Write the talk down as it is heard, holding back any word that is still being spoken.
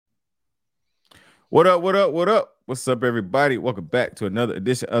What up? What up? What up? What's up, everybody? Welcome back to another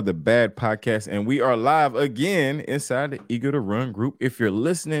edition of the Bad Podcast. And we are live again inside the Eager to Run group. If you're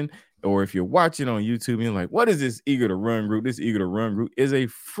listening or if you're watching on YouTube and you're like, what is this Eager to Run group? This Eager to Run group is a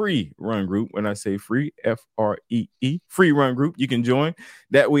free run group. When I say free, F-R-E-E, free run group, you can join.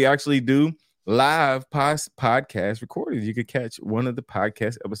 That we actually do live podcast recordings. You can catch one of the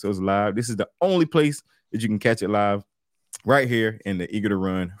podcast episodes live. This is the only place that you can catch it live. Right here in the Eager to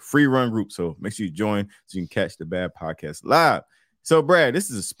Run free run group. So make sure you join so you can catch the Bad Podcast live. So, Brad,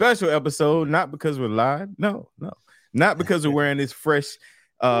 this is a special episode, not because we're live. No. Not because we're wearing this fresh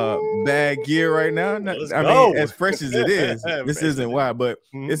bad gear right now. I mean, as fresh as it is, this isn't why, but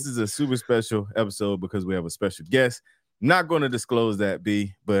this is a super special episode because we have a special guest. Not going to disclose that,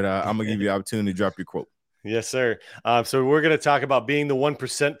 B, but I'm going to give you the opportunity to drop your quote. Yes, sir. So we're going to talk about being the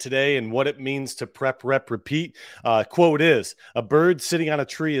 1% today and what it means to prep, rep, repeat. Quote is, a bird sitting on a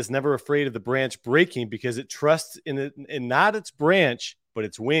tree is never afraid of the branch breaking because it trusts in not its branch, but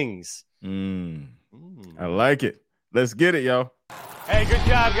its wings. I like it. Let's get it, y'all. Hey, good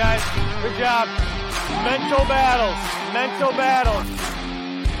job, guys. Good job. Mental battles.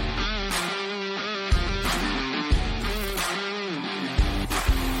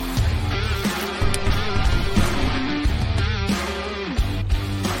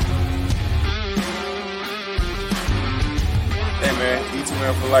 Hey, man,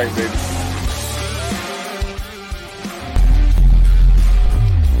 E2 for life, baby.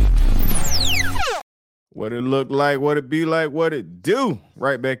 What it look like, what it be like, what it do.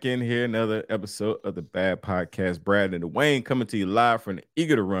 Right back in here, another episode of the Bad Podcast. Brad and Dawain coming to you live from the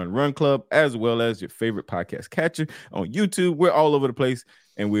Eager to Run Club, as well as your favorite podcast catcher on YouTube. We're all over the place,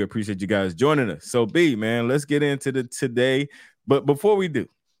 and we appreciate you guys joining us. So, B, man, let's get into the today. But before we do,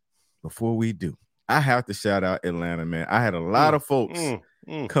 I have to shout out Atlanta, man. I had a lot of folks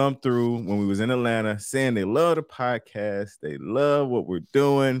come through when we was in Atlanta saying they love the podcast. They love what we're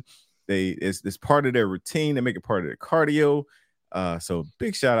doing. It's part of their routine. They make it part of their cardio. So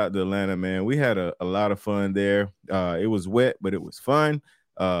big shout out to Atlanta, man. We had a lot of fun there. It was wet, but it was fun.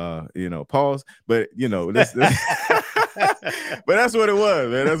 Pause. But this but that's what it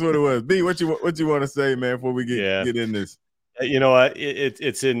was, man. That's what it was. B, what you want to say, man, before we get in this? You know what?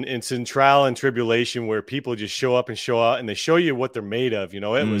 It's in trial and tribulation where people just show up and show out and they show you what they're made of. It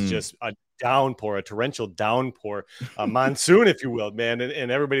was just a downpour, a torrential downpour, a monsoon, if you will, man.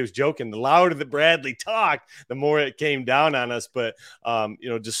 And everybody was joking. The louder that Bradley talked, the more it came down on us. But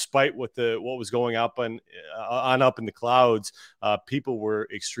despite what was going up up in the clouds, people were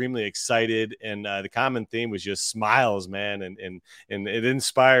extremely excited, and the common theme was just smiles, man. And it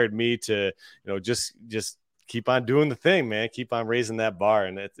inspired me to just keep on doing the thing, man. Keep on raising that bar.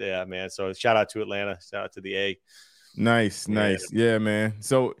 And man. So shout out to Atlanta. Shout out to the A. Nice. Yeah, man.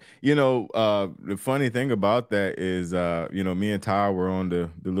 So, the funny thing about that is, me and Ty were on the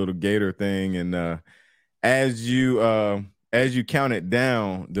little gator thing. And as you counted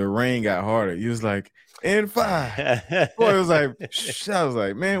down, the rain got harder. He was like, in 5. Boy, it was like, I was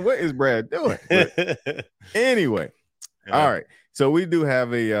like, man, what is Brad doing? But anyway, all right. So we do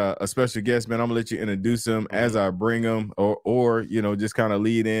have a special guest, man. I'm gonna let you introduce him as I bring him, or just kind of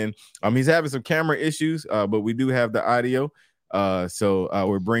lead in. He's having some camera issues, but we do have the audio. So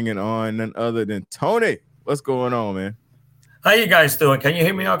we're bringing on none other than Tony. What's going on, man? How you guys doing? Can you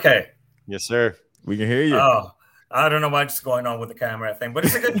hear me? Okay. Yes, sir. We can hear you. Oh, I don't know what's going on with the camera thing, but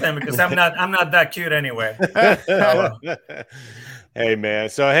it's a good thing because I'm not that cute anyway. Hey, man.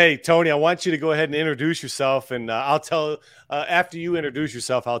 So, hey, Tony, I want you to go ahead and introduce yourself, and I'll tell after you introduce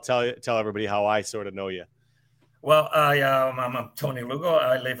yourself, I'll tell everybody how I sort of know you. Well, I'm Tony Lugo.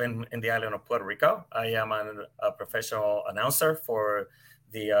 I live in the island of Puerto Rico. I am a professional announcer for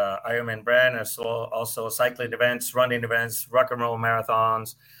the Ironman brand, as well also cycling events, running events, rock and roll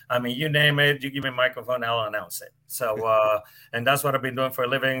marathons. I mean, you name it, you give me a microphone, I'll announce it. So, and that's what I've been doing for a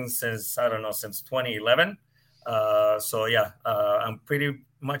living since 2011. I'm pretty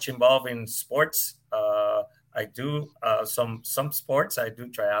much involved in sports. I do some sports. I do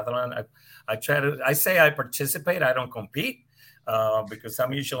triathlon. I say I participate. I don't compete because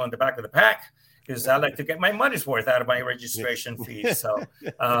I'm usually on the back of the pack because I like to get my money's worth out of my registration fees. So,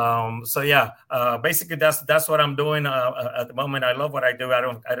 basically that's what I'm doing at the moment. I love what I do. I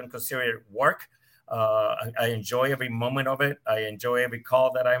don't consider it work. I enjoy every moment of it. I enjoy every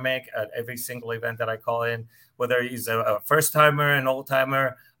call that I make at every single event that I call in, whether he's a first timer, an old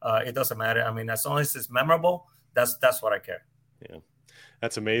timer, it doesn't matter. I mean, as long as it's memorable, that's what I care. Yeah.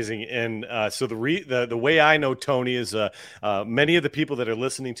 That's amazing. And so the way I know Tony is many of the people that are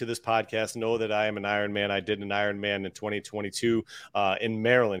listening to this podcast know that I am an Ironman. I did an Ironman in 2022 in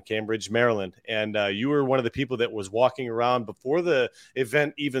Maryland, Cambridge, Maryland. And you were one of the people that was walking around before the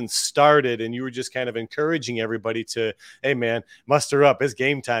event even started. And you were just kind of encouraging everybody to, hey, man, muster up. It's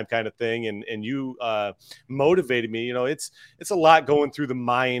game time kind of thing. And you motivated me. You know, it's a lot going through the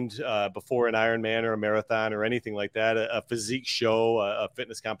mind before an Ironman or a marathon or anything like that, a physique show, a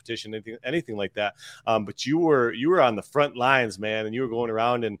fitness competition, anything like that. But you were on the front lines, man, and you were going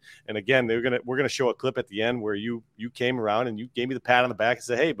around and again, we're gonna show a clip at the end where you came around and you gave me the pat on the back and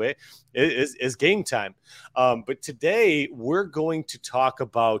said, hey, babe, it's game time. But today we're going to talk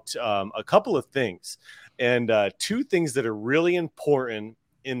about a couple of things, and two things that are really important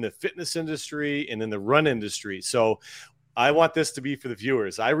in the fitness industry and in the run industry. So I want this to be for the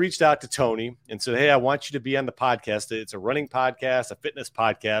viewers. I reached out to Tony and said, hey, I want you to be on the podcast. It's a running podcast, a fitness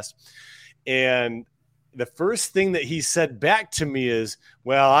podcast. And the first thing that he said back to me is,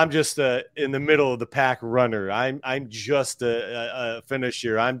 well, I'm just in the middle of the pack runner. I'm just a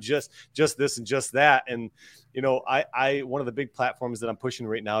finisher. I'm just this and just that. And, you know, I one of the big platforms that I'm pushing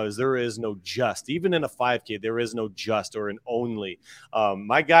right now is there is no just. Even in a 5K, there is no just or an only.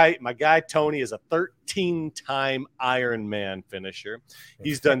 My guy Tony is a 13-time Ironman finisher.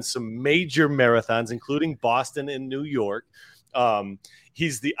 He's done some major marathons, including Boston and New York.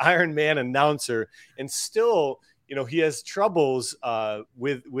 He's the Ironman announcer, and still, you know, he has troubles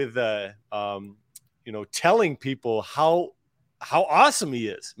with you know, telling people how awesome he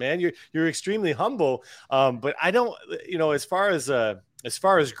is, man. You're extremely humble. But I don't, you know, as far as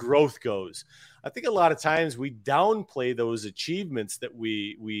growth goes, I think a lot of times we downplay those achievements that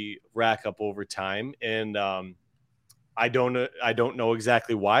we rack up over time. And, I don't know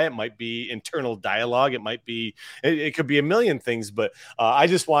exactly why. It might be internal dialogue. It could be a million things, but I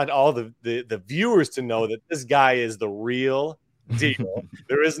just want all the viewers to know that this guy is the real deal.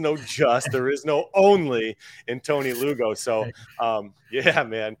 There is no just, there is no only in Tony Lugo. So, yeah,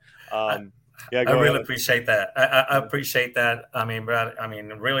 man. Yeah, I really appreciate that. I appreciate that. I mean, Brad,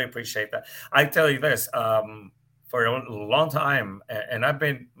 really appreciate that. I tell you this, for a long time, and I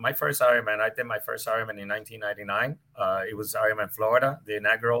did my first Ironman in 1999. It was Ironman Florida, the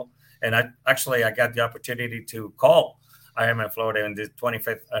inaugural. And I got the opportunity to call Ironman Florida in the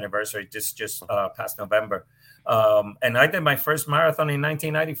 25th anniversary, just past November. And I did my first marathon in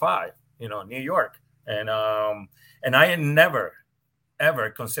 1995, New York. And I had never, ever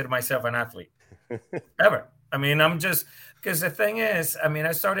considered myself an athlete, ever. I mean, because the thing is,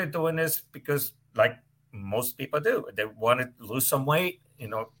 I started doing this because, like most people do, they want to lose some weight,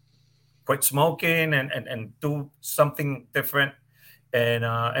 quit smoking and do something different.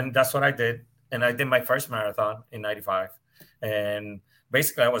 And that's what I did. And I did my first marathon in 95. And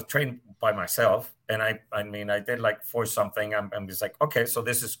basically I was trained by myself. And I did like 4 something. I'm just like, okay, so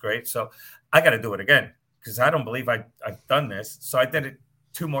this is great. So I got to do it again because I don't believe I've done this. So I did it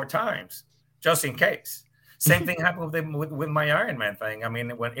 2 more times just in case. Same thing happened with my Ironman thing.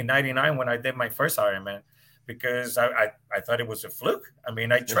 When in 99, when I did my first Ironman, because I thought it was a fluke.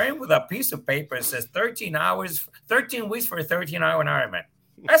 I trained with a piece of paper that says 13 weeks for a 13-hour Ironman.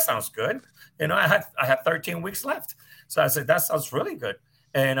 That sounds good. I had 13 weeks left. So I said, that sounds really good.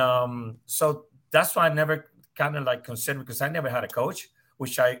 And so that's why I never kind of like considered, because I never had a coach,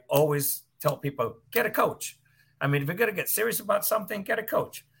 which I always tell people, get a coach. If you're going to get serious about something, get a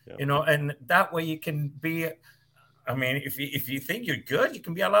coach. Yeah. And that way you can be, if you think you're good, you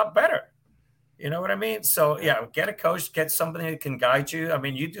can be a lot better. You know what I mean? So, yeah, get a coach, get somebody that can guide you.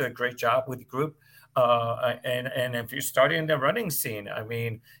 You do a great job with the group. And if you're starting in the running scene,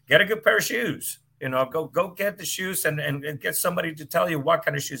 get a good pair of shoes. Go get the shoes and get somebody to tell you what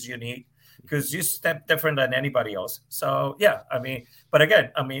kind of shoes you need, because you step different than anybody else. So, yeah, but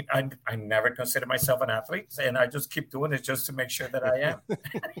again, I never consider myself an athlete, and I just keep doing it just to make sure that I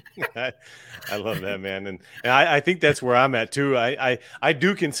am. I love that, man. And I think that's where I'm at too. I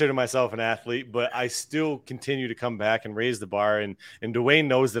do consider myself an athlete, but I still continue to come back and raise the bar. And Dawain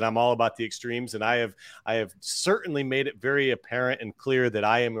knows that I'm all about the extremes. And I have certainly made it very apparent and clear that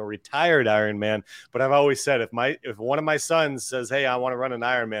I am a retired Ironman. But I've always said, if one of my sons says, hey, I want to run an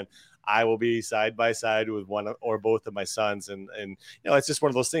Ironman, I will be side by side with one or both of my sons. And it's just one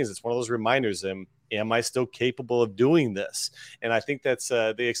of those things. It's one of those reminders. Am I still capable of doing this? And I think that's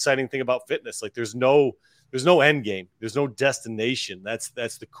the exciting thing about fitness. Like there's no there's no end game. There's no destination. That's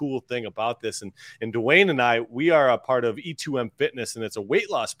the cool thing about this. And Dawain and I, we are a part of E2M Fitness, and it's a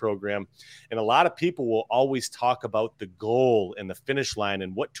weight loss program. And a lot of people will always talk about the goal and the finish line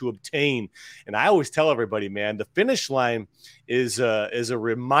and what to obtain. And I always tell everybody, man, the finish line is a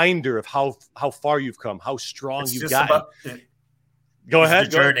reminder of how far you've come, how strong you've gotten. Go ahead. The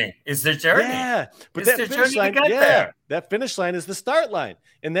journey. It's the journey. Yeah, but it's that the finish line, there. That finish line is the start line,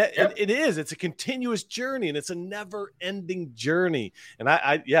 and that it is. It's a continuous journey, and it's a never-ending journey. And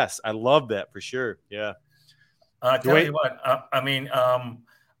I love that for sure. Yeah. Tell you what,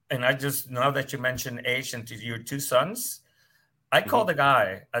 and I just, now that you mentioned age and to your two sons, I called the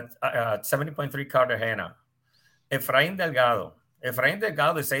guy at 70.3 Cartagena, Efrain Delgado. Efrain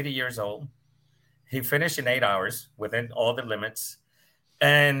Delgado is 80 years old. He finished in 8 hours within all the limits.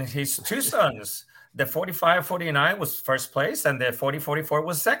 And his two sons, the 45-49 was first place, and the 40-44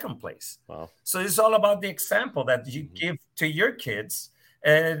 was second place. Wow. So it's all about the example that you give to your kids.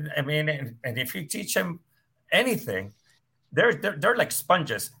 And I mean, and if you teach them anything, they're like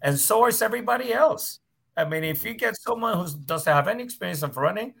sponges, and so is everybody else. I mean, if you get someone who doesn't have any experience of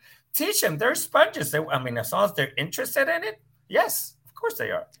running, teach them. They're sponges. As long as they're interested in it, yes, of course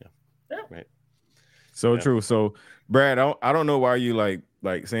they are. Yeah. Right. So true. So, Brad, I don't know why you like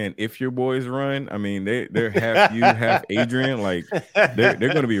saying if your boys run. I mean, they're half you, half Adrian. Like they're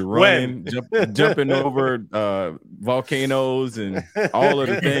going to be running, jumping over volcanoes and all of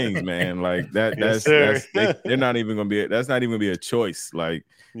the things, man. Like they're not even going to be. That's not even going to be a choice. Like,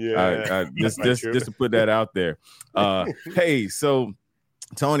 just to put that out there. Hey, so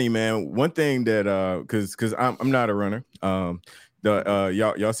Tony, man, one thing that because I'm not a runner.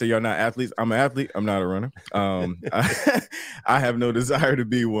 Y'all say y'all not athletes. I'm an athlete. I'm not a runner. I have no desire to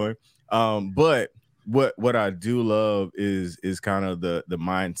be one. But what I do love is kind of the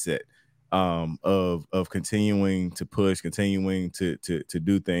mindset of continuing to push, continuing to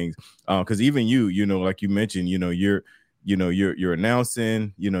do things. Because even you know, like you mentioned, you're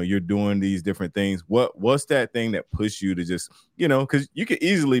announcing, you're doing these different things. What's that thing that pushed you to just, because you could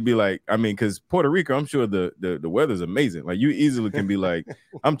easily be like, I mean, because Puerto Rico, I'm sure the weather's amazing. Like you easily can be like,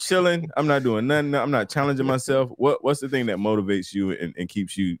 I'm chilling, I'm not doing nothing, I'm not challenging myself. What's the thing that motivates you and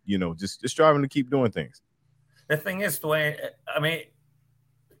keeps you, just striving to keep doing things? The thing is, Dwayne, I mean,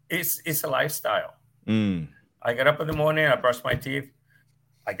 it's a lifestyle. I get up in the morning, I brush my teeth,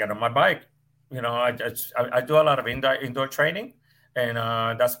 I get on my bike. I do a lot of indoor training, and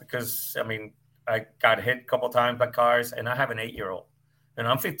that's because, I mean, I got hit a couple times by cars, and I have an 8-year-old. And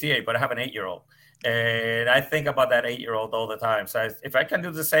I'm 58, but I have an 8-year-old. And I think about that 8-year-old all the time. So if I can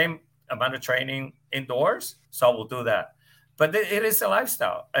do the same amount of training indoors, so I will do that. But it is a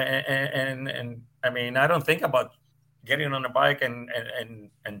lifestyle. And I mean, I don't think about getting on a bike and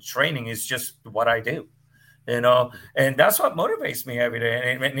training. Is just what I do. And that's what motivates me every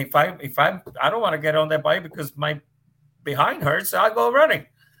day. And if I don't want to get on that bike because my behind hurts, I'll go running.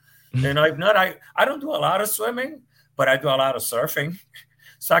 If not, I don't do a lot of swimming, but I do a lot of surfing.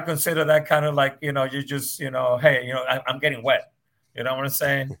 So I consider that kind of like, you just, hey, I'm getting wet. You know what I'm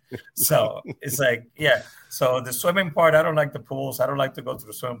saying? So it's like, yeah. So the swimming part, I don't like the pools. I don't like to go to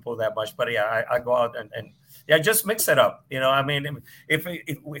the swimming pool that much. But yeah, I go out and just mix it up. I mean, if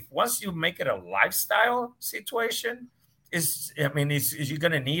once you make it a lifestyle situation, you're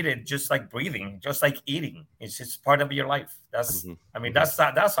going to need it just like breathing, just like eating. It's just part of your life. That's, I mean, that's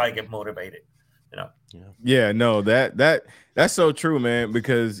how I get motivated. Yeah, no, that's so true, man.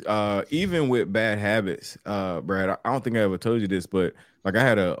 Because even with bad habits, Brad, I don't think I ever told you this, but like I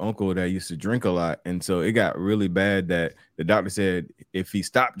had an uncle that used to drink a lot, and so it got really bad that the doctor said if he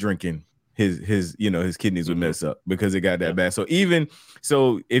stopped drinking, his kidneys would mess up because it got that bad. So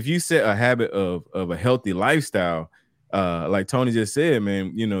if you set a habit of a healthy lifestyle, like Tony just said,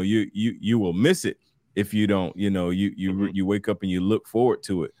 man, you will miss it if you don't. You wake up and you look forward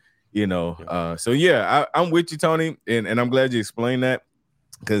to it. So yeah, I'm with you, Tony, and I'm glad you explained that,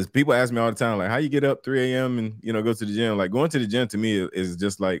 because people ask me all the time, like, how you get up 3 a.m. and go to the gym. Like going to the gym to me is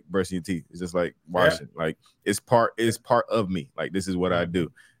just like brushing your teeth. It's just like washing. Like it's part of me. Like this is what I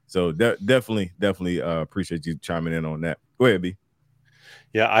do. So definitely appreciate you chiming in on that. Go ahead, B.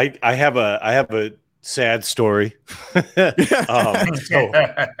 Yeah, I have a sad story.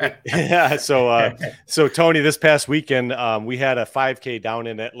 So Tony, this past weekend, we had a 5K down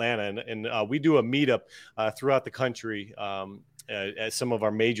in Atlanta, and we do a meetup throughout the country. at some of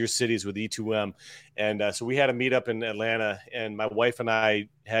our major cities with E2M. And so we had a meet up in Atlanta, and my wife and I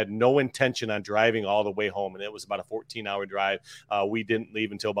had no intention on driving all the way home. And it was about a 14-hour drive. We didn't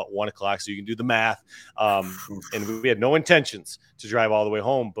leave until about 1 o'clock. So you can do the math. And we had no intentions to drive all the way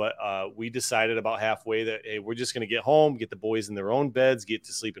home. But we decided about halfway that, hey, we're just going to get home, get the boys in their own beds, get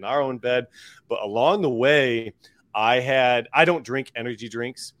to sleep in our own bed. But along the way, I don't drink energy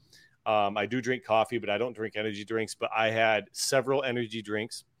drinks. I do drink coffee, but I don't drink energy drinks. But I had several energy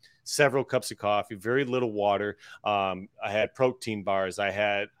drinks, several cups of coffee, very little water. I had protein bars.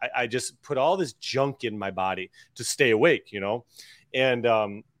 I just put all this junk in my body to stay awake,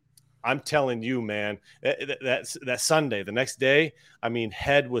 and I'm telling you, man, that Sunday, the next day, I mean,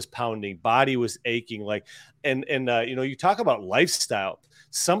 head was pounding, body was aching, and you talk about lifestyle.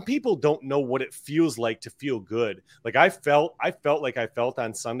 Some people don't know what it feels like to feel good. Like I felt like I felt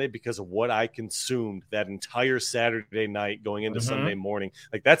on Sunday because of what I consumed that entire Saturday night going into Sunday morning.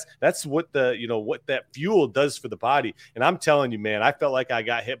 Like that's what what that fuel does for the body. And I'm telling you, man, I felt like I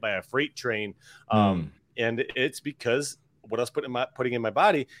got hit by a freight train. And it's because what I was putting in my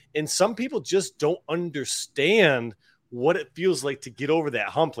body. And some people just don't understand what it feels like to get over that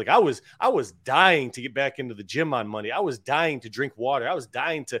hump. Like I was dying to get back into the gym on Monday. I was dying to drink water. I was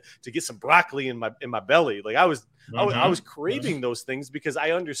dying to get some broccoli in my belly. Like I was craving those things because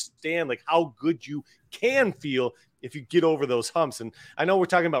I understand like how good you can feel if you get over those humps. And I know we're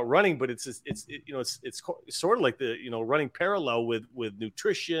talking about running, but it's sort of like the, running parallel with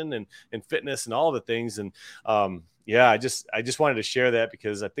nutrition and fitness and all the things. And, I just wanted to share that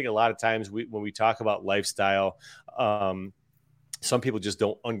because I think a lot of times when we talk about lifestyle, some people just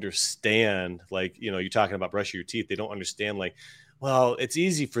don't understand, like, you're talking about brushing your teeth. They don't understand, like, well, it's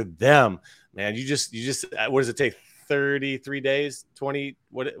easy for them, man. You just, what does it take? 33 days, 20,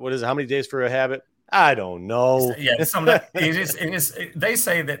 what is it? How many days for a habit? I don't know. Yeah, it is. They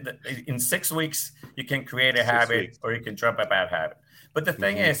say that in 6 weeks you can create a habit or you can drop a bad habit. But the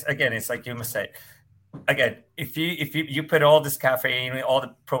thing is, again, it's like you must say, again, if you put all this caffeine, all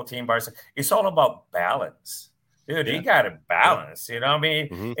the protein bars, it's all about balance. Dude, you got to balance, you know what I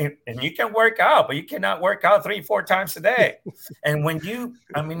mean? And you can work out, but you cannot work out 3-4 times a day. And when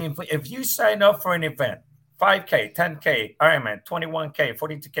if you sign up for an event, 5K, 10K, Ironman, 21K,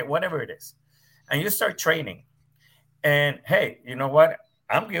 42K, whatever it is, and you start training, and hey, you know what?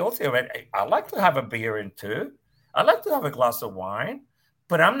 I'm guilty of it. I like to have a beer in too. I like to have a glass of wine,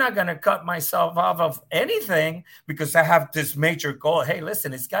 but I'm not going to cut myself off of anything because I have this major goal. Hey,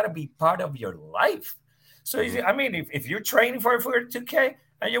 listen, it's got to be part of your life. So, I mean, if you're training for 2K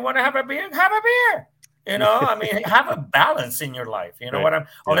and you want to have a beer, have a beer. Have a balance in your life. You know what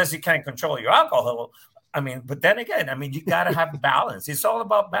unless you can't control your alcohol. But then again, you got to have balance. It's all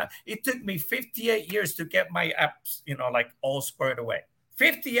about balance. It took me 58 years to get my apps, all squared away.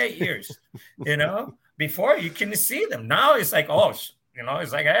 58 years, before you can see them. Now it's like,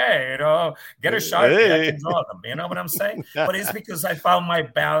 it's like, hey, get a shot. I can draw them. You know what I'm saying? But it's because I found my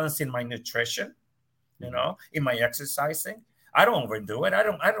balance in my nutrition, in my exercising. I don't overdo it.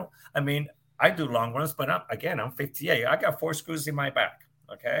 I do long runs, but I'm 58. I got 4 screws in my back.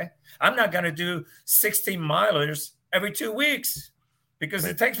 Okay. I'm not going to do 16 milers every 2 weeks because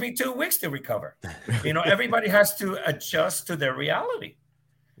it takes me 2 weeks to recover. Everybody has to adjust to their reality,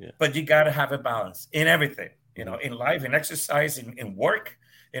 but you got to have a balance in everything, in life, in exercise, in work,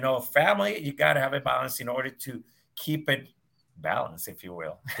 family. You got to have a balance in order to keep it balanced, if you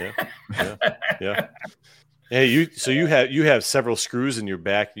will. Yeah. Hey, you have several screws in your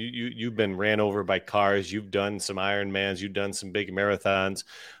back. You've been ran over by cars. You've done some Ironmans. You've done some big marathons.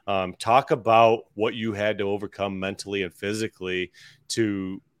 Talk about what you had to overcome mentally and physically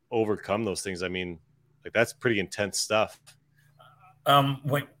to overcome those things. That's pretty intense stuff.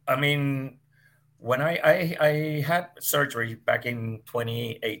 When I had surgery back in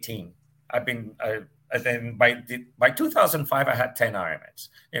 2018, and then by 2005, I had 10 Ironmans,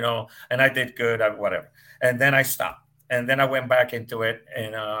 and I did good, whatever. And then I stopped. And then I went back into it,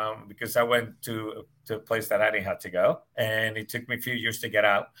 and because I went to a place that I didn't have to go, and it took me a few years to get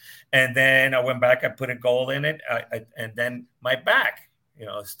out. And then I went back, I put a goal in it, and then my back,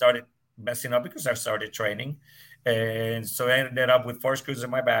 started messing up because I started training. And so I ended up with 4 screws in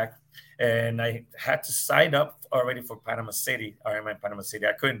my back, and I had to sign up already for Panama City, Ironman Panama City.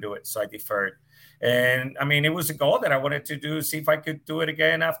 I couldn't do it, so I deferred. And it was a goal that I wanted to do, see if I could do it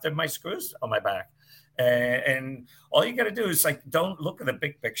again after my screws on my back. And all you got to do is don't look at the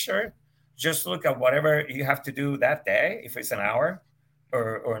big picture. Just look at whatever you have to do that day, if it's an hour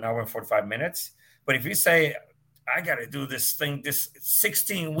or an hour and 45 minutes. But if you say, I got to do this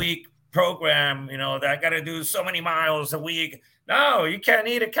 16-week program, that I got to do so many miles a week. No, you can't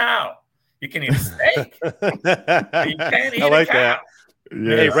eat a cow. You can eat a steak. You can't eat I like a cow. that.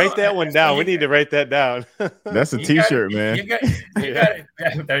 Yeah. Hey, write that one down. We need to write that down. That's a T-shirt, man. You got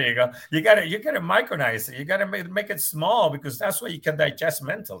it. There you go. You got to micronize it. You got to make it small because that's what you can digest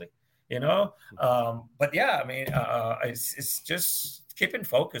mentally. But yeah, I mean, it's just keeping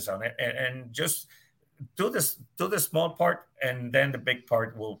focus on it and just do the small part, and then the big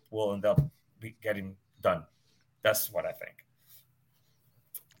part will end up getting done. That's what I think.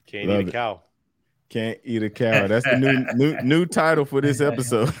 Can't eat a cow. Can't eat a cow. That's the new title for this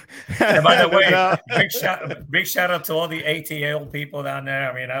episode. And by the way, big shout out to all the ATL people down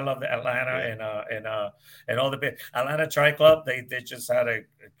there. I mean, I love the Atlanta and all the Atlanta Tri Club. They just had a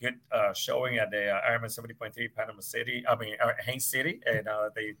good showing at the Ironman 70.3 Panama City. I mean, Haines City, and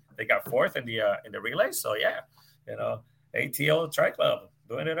they got fourth in the relay. So yeah, ATL Tri Club.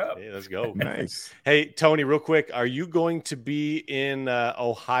 Doing it up. Hey, let's go. Nice. Hey, Tony, real quick. Are you going to be in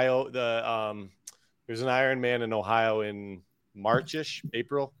Ohio? There's an Ironman in Ohio in March-ish,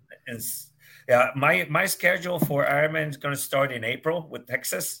 April? My schedule for Ironman is going to start in April with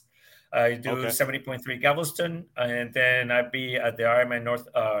Texas. I do 70.3 Galveston, and then I'd be at the Ironman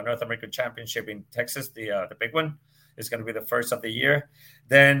North American Championship in Texas, the big one. It's going to be the first of the year.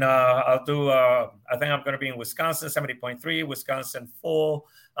 Then I'll do, I think I'm going to be in Wisconsin, 70.3, Wisconsin full,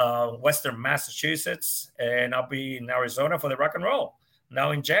 Western Massachusetts, and I'll be in Arizona for the Rock and Roll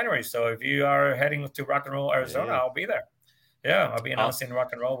now in January. So if you are heading to Rock and Roll, Arizona, I'll be there. Yeah, I'll be announcing Rock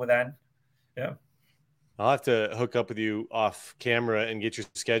and Roll with that. Yeah. I'll have to hook up with you off camera and get your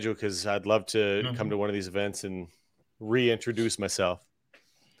schedule because I'd love to come to one of these events and reintroduce myself.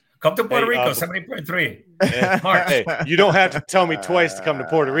 Come to Puerto Rico, 70.3. March. Hey, you don't have to tell me twice to come to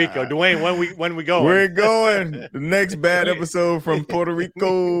Puerto Rico. Dawain, when we going? We're going. The next bad episode from Puerto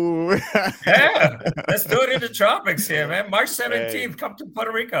Rico. Yeah, let's do it in the tropics here, man. March 17th, come to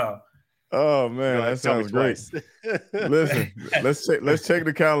Puerto Rico. Oh man, that sounds great. Listen, let's check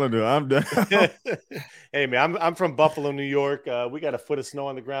the calendar. I'm done. Hey man, I'm from Buffalo, New York. We got a foot of snow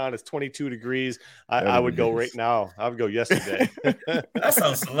on the ground. It's 22 degrees. I would go right now. I would go yesterday. That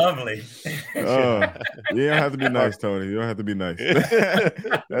sounds lovely. Oh, you don't have to be nice, Tony. You don't have to be nice.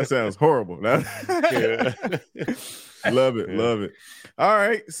 That sounds horrible. Love it. All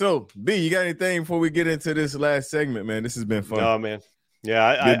right. So B, you got anything before we get into this last segment, man? This has been fun. No, man.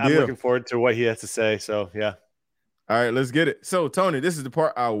 Yeah, I'm looking forward to what he has to say. So, yeah. All right, let's get it. So, Tony, this is the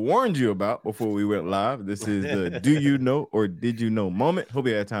part I warned you about before we went live. This is the do you know or did you know moment. Hope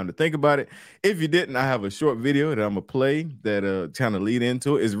you had time to think about it. If you didn't, I have a short video that I'm going to play that kind of lead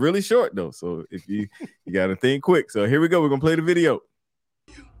into it. It's really short, though. So, if you got to think quick. So, here we go. We're going to play the video.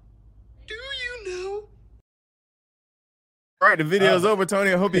 Do you know? All right, the video's over,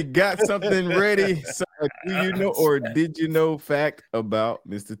 Tony. I hope you got something ready. So, do you know or did you know fact about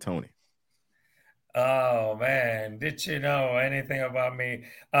Mr. Tony? Oh man, did you know anything about me?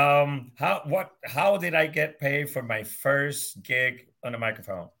 How did I get paid for my first gig on the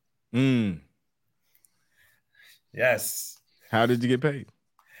microphone? Yes. How did you get paid?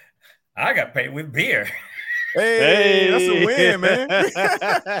 I got paid with beer. Hey, that's a win, man.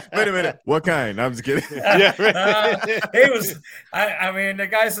 Wait a minute. What kind? I'm just kidding. It was, I mean, the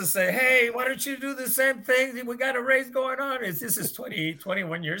guys will say, hey, why don't you do the same thing? We got a race going on. This is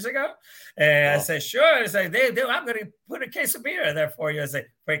 21 years ago. And I say, sure. I say, I'm going to put a case of beer there for you. I say,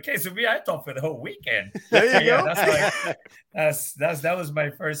 for a case of beer, I thought for the whole weekend. There you go. That was my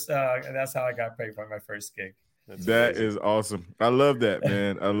first, that's how I got paid for my first gig. That is awesome. I love that,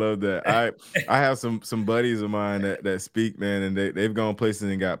 man. I love that. I have some buddies of mine that speak, man, and they've gone places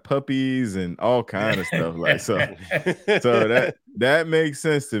and got puppies and all kind of stuff like so that makes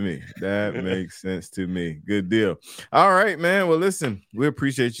sense to me. That makes sense to me. Good deal. All right, man. Well, listen, we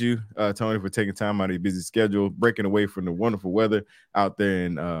appreciate you, Tony, for taking time out of your busy schedule, breaking away from the wonderful weather out there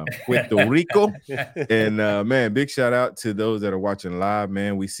in Puerto Rico. And man, big shout out to those that are watching live,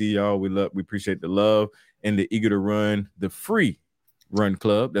 man. We see y'all. We appreciate the love. And the Eager to Run, the free run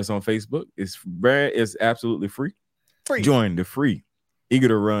club that's on Facebook. It's absolutely free. Join the free Eager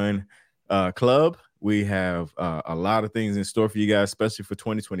to Run club. We have a lot of things in store for you guys, especially for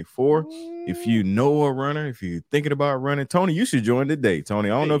 2024. If you know a runner, if you're thinking about running, Tony, you should join today. Tony,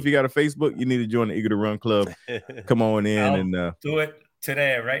 I don't know if you got a Facebook. You need to join the Eager to Run club. Come on in and do it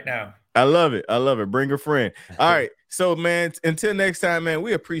today, right now. I love it. Bring a friend. All right. So, man, until next time, man,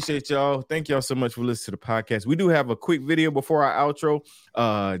 we appreciate y'all. Thank y'all so much for listening to the podcast. We do have a quick video before our outro.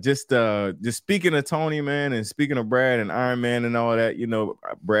 Just speaking of Tony, man, and speaking of Brad and Iron Man and all that, you know,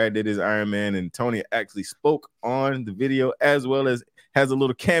 Brad did his Iron Man and Tony actually spoke on the video as well as has a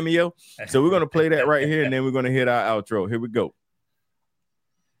little cameo. So we're going to play that right here and then we're going to hit our outro. Here we go.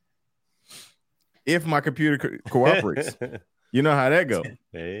 if my computer cooperates. You know how that go.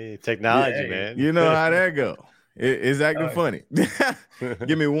 Hey, technology, man. You know how that go. It's acting funny.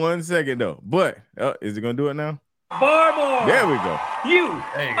 Give me 1 second though. But is it gonna do it now? Barmore. There we go. You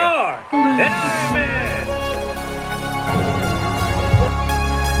are an Iron Man.